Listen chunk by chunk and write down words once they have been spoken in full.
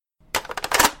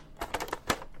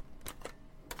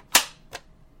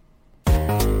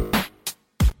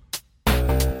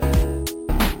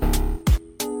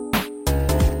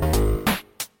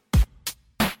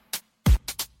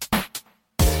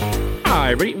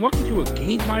Hi, everybody, and welcome to a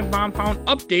Games My Mom Found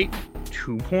Update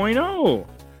 2.0.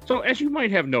 So, as you might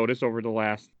have noticed over the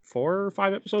last 4 or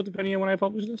 5 episodes, depending on when I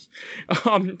publish this,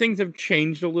 things have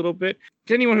changed a little bit.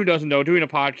 To anyone who doesn't know, doing a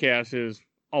podcast is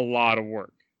a lot of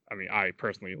work. I mean, I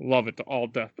personally love it to all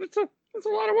death, but it's a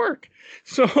lot of work.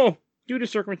 So, due to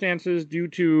circumstances, due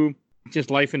to just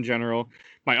life in general,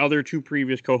 my other 2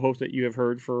 previous co-hosts that you have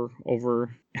heard for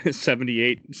over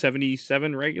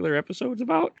 77 regular episodes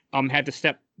about, had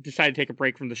to decide to take a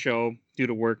break from the show due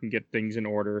to work and get things in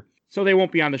order. So they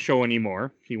won't be on the show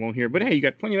anymore. You won't hear, but hey, you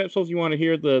got plenty of episodes you want to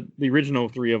hear, the original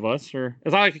 3 of us, or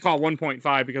as I like to call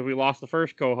 1.5, because we lost the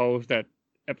first co-host at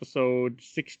episode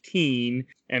 16,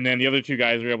 and then the other 2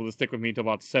 guys were able to stick with me until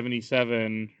about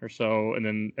 77 or so, and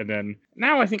then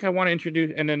now I think I want to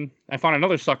introduce, and then I found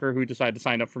another sucker who decided to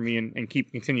sign up for me and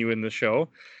keep continuing the show,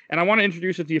 and I want to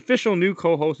introduce the official new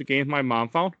co-host of Games My Mom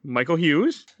Found, Michael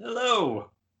Hughes. Hello.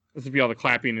 This would be all the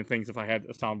clapping and things if I had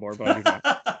a soundboard, but I do not.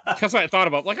 That's what I thought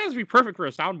about. Like, that would be perfect for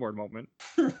a soundboard moment.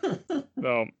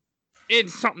 So,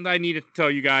 it's something that I needed to tell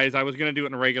you guys. I was going to do it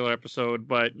in a regular episode,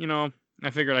 but, I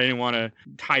figured I didn't want to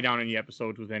tie down any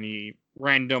episodes with any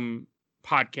random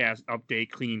podcast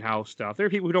update, clean house stuff. There are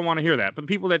people who don't want to hear that, but the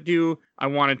people that do, I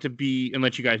wanted to be and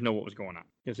let you guys know what was going on,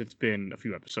 because it's been a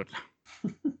few episodes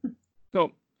now.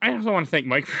 So, I also want to thank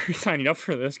Mike for signing up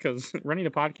for this, because running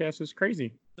a podcast is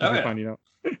crazy. Oh, yeah. Finding out.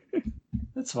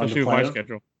 It's fun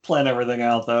to plan everything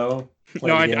out, though.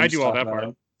 No, I do all that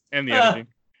part. And the editing.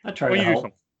 I try to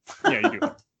help. Yeah, you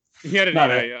do. The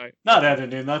editing, not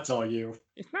editing, that's all you.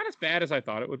 It's not as bad as I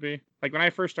thought it would be. Like, when I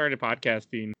first started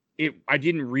podcasting, I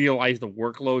didn't realize the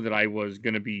workload that I was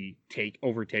going to be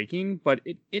overtaking, but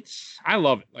I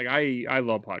love it. Like, I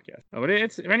love podcasts. But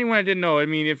if anyone didn't know, I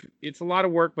mean, it's a lot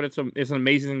of work, but it's an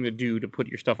amazing thing to do, to put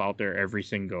your stuff out there every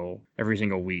single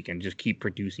week and just keep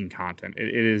producing content.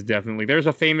 It is definitely, there's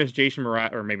a famous Jason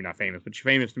Mraz, or maybe not famous, but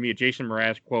famous to me, a Jason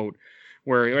Mraz quote,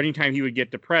 where anytime he would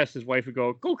get depressed, his wife would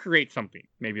go create something.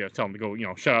 Maybe I'd tell him to go,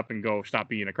 shut up and go stop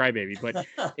being a crybaby. But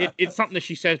it's something that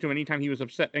she says to him anytime he was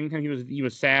upset, anytime he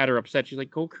was sad or upset. She's like,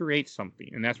 go create something.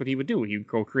 And that's what he would do. He would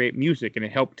go create music, and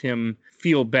it helped him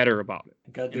feel better about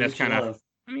it. And that's kind of,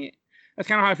 that's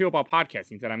kind of how I feel about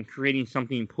podcasting, that I'm creating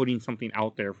something, putting something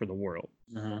out there for the world.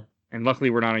 Uh-huh. And luckily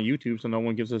we're not on YouTube, so no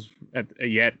one gives us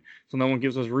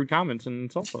rude comments and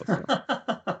insults us. So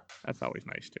that's always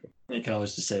nice too. You can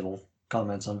always disable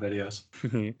comments on videos.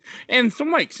 And so,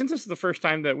 Mike, since this is the first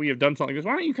time that we have done something like this,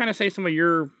 why don't you kind of say some of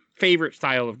your favorite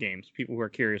style of games? People who are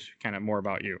curious kind of more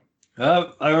about you.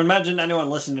 I would imagine anyone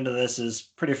listening to this is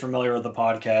pretty familiar with the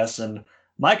podcast, and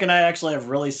Mike and I actually have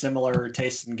really similar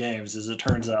tastes in games, as it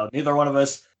turns out. Neither one of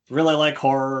us really like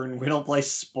horror, and we don't play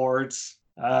sports.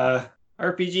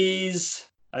 RPGs,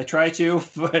 I try to,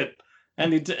 but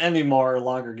any more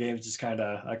longer games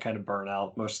I kind of burn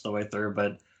out most of the way through,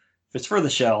 but if it's for the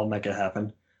show, I'll make it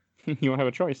happen. You won't have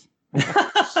a choice.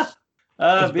 Beyond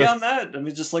that, I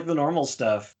mean, just like the normal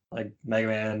stuff, like Mega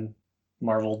Man,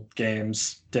 Marvel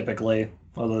games, typically,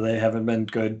 although they haven't been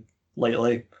good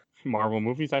lately. Marvel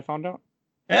movies, I found out?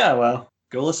 Yeah, well,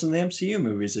 go listen to the MCU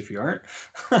movies if you aren't.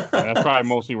 That's probably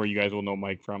mostly where you guys will know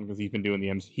Mike from, because he's been doing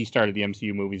he started the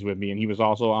MCU movies with me, and he was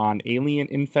also on Alien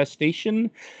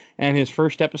Infestation, and his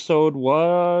first episode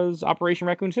was Operation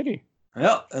Raccoon City.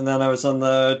 Yeah, and then I was on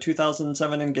the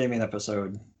 2007 in gaming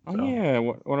episode. So. Oh yeah,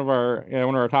 one of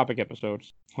our topic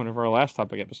episodes, one of our last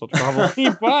topic episodes probably,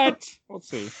 but we'll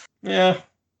see. Yeah,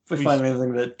 if we find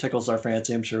anything that tickles our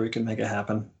fancy, I'm sure we can make it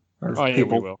happen. Or we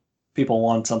will. People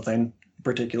want something in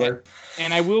particular.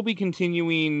 And I will be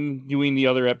continuing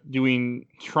doing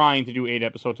trying to do 8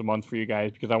 episodes a month for you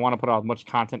guys, because I want to put out as much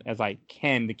content as I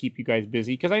can to keep you guys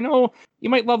busy. Because I know you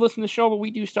might love listening to the show, but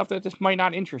we do stuff that just might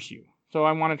not interest you. So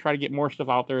I want to try to get more stuff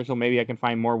out there, so maybe I can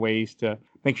find more ways to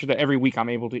make sure that every week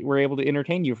we're able to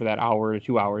entertain you for that hour or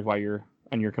 2 hours while you're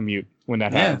on your commute, when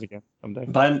that happens again someday.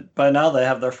 By now they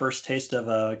have their first taste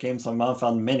of Games My Mom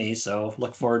Found Mini, so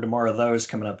look forward to more of those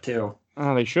coming up too.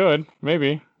 They should.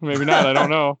 Maybe not. I don't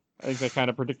know. I think they kind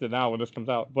of predicted now when this comes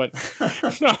out. But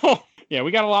so, yeah,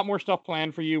 we got a lot more stuff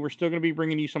planned for you. We're still going to be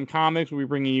bringing you some comics. We'll be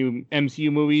bringing you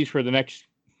MCU movies for the next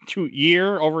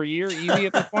over a year, easy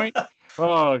at this point.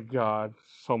 Oh, God.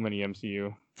 So many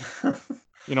MCU.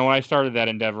 When I started that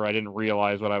endeavor, I didn't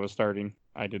realize what I was starting.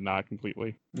 I did not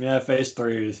completely. Yeah, Phase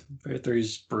 3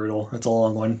 is brutal. It's a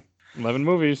long one. 11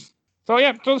 movies. So,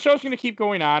 yeah, so the show's going to keep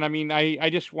going on. I mean, I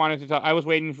just wanted to I was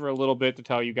waiting for a little bit to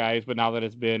tell you guys, but now that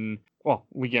it's been, well,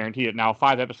 we guarantee it now,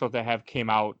 5 episodes that have came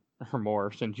out or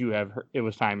more since it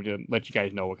was time to let you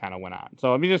guys know what kind of went on.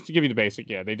 So, I mean, just to give you the basic,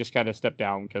 yeah, they just kind of stepped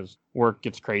down because work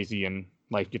gets crazy and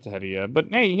life gets ahead of you. But,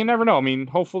 hey, you never know. I mean,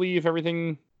 hopefully if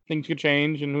everything things could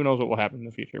change, and who knows what will happen in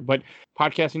the future. But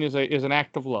podcasting is an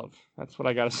act of love. That's what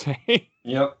I got to say.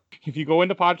 Yep. If you go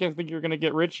into podcasting thinking you're going to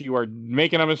get rich, you are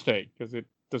making a mistake, because it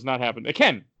does not happen. It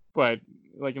can, but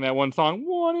like in that one song,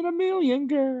 1 in a million,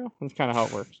 girl. That's kind of how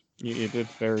it works.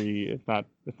 It's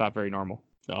not very normal.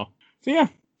 So yeah.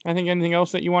 I think anything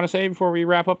else that you want to say before we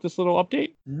wrap up this little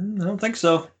update? I don't think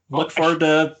so. Look forward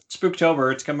to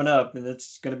Spooktober. It's coming up, and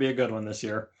it's going to be a good one this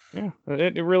year. Yeah,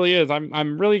 it really is.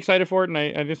 I'm really excited for it, and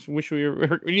I just wish we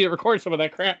need to record some of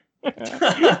that crap.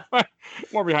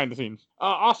 More behind the scenes.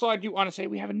 Also, I do want to say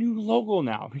we have a new logo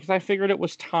now, because I figured it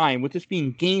was time. With this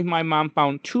being Games My Mom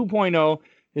Found 2.0,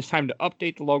 it's time to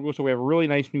update the logo, so we have a really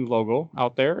nice new logo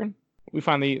out there. And we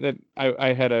finally,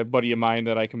 I had a buddy of mine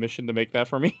that I commissioned to make that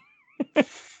for me.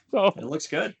 So it looks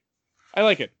good. I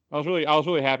like it. I was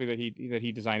really happy that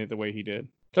he designed it the way he did.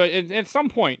 So at some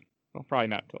point, well, probably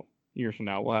not till years from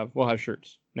now, we'll have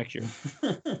shirts next year.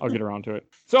 I'll get around to it.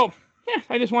 So yeah,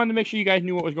 I just wanted to make sure you guys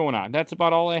knew what was going on. That's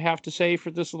about all I have to say for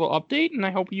this little update, and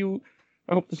I hope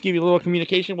this gave you a little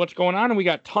communication of what's going on. And we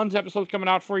got tons of episodes coming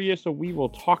out for you, so we will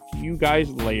talk to you guys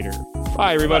later.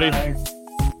 Bye, everybody. Bye.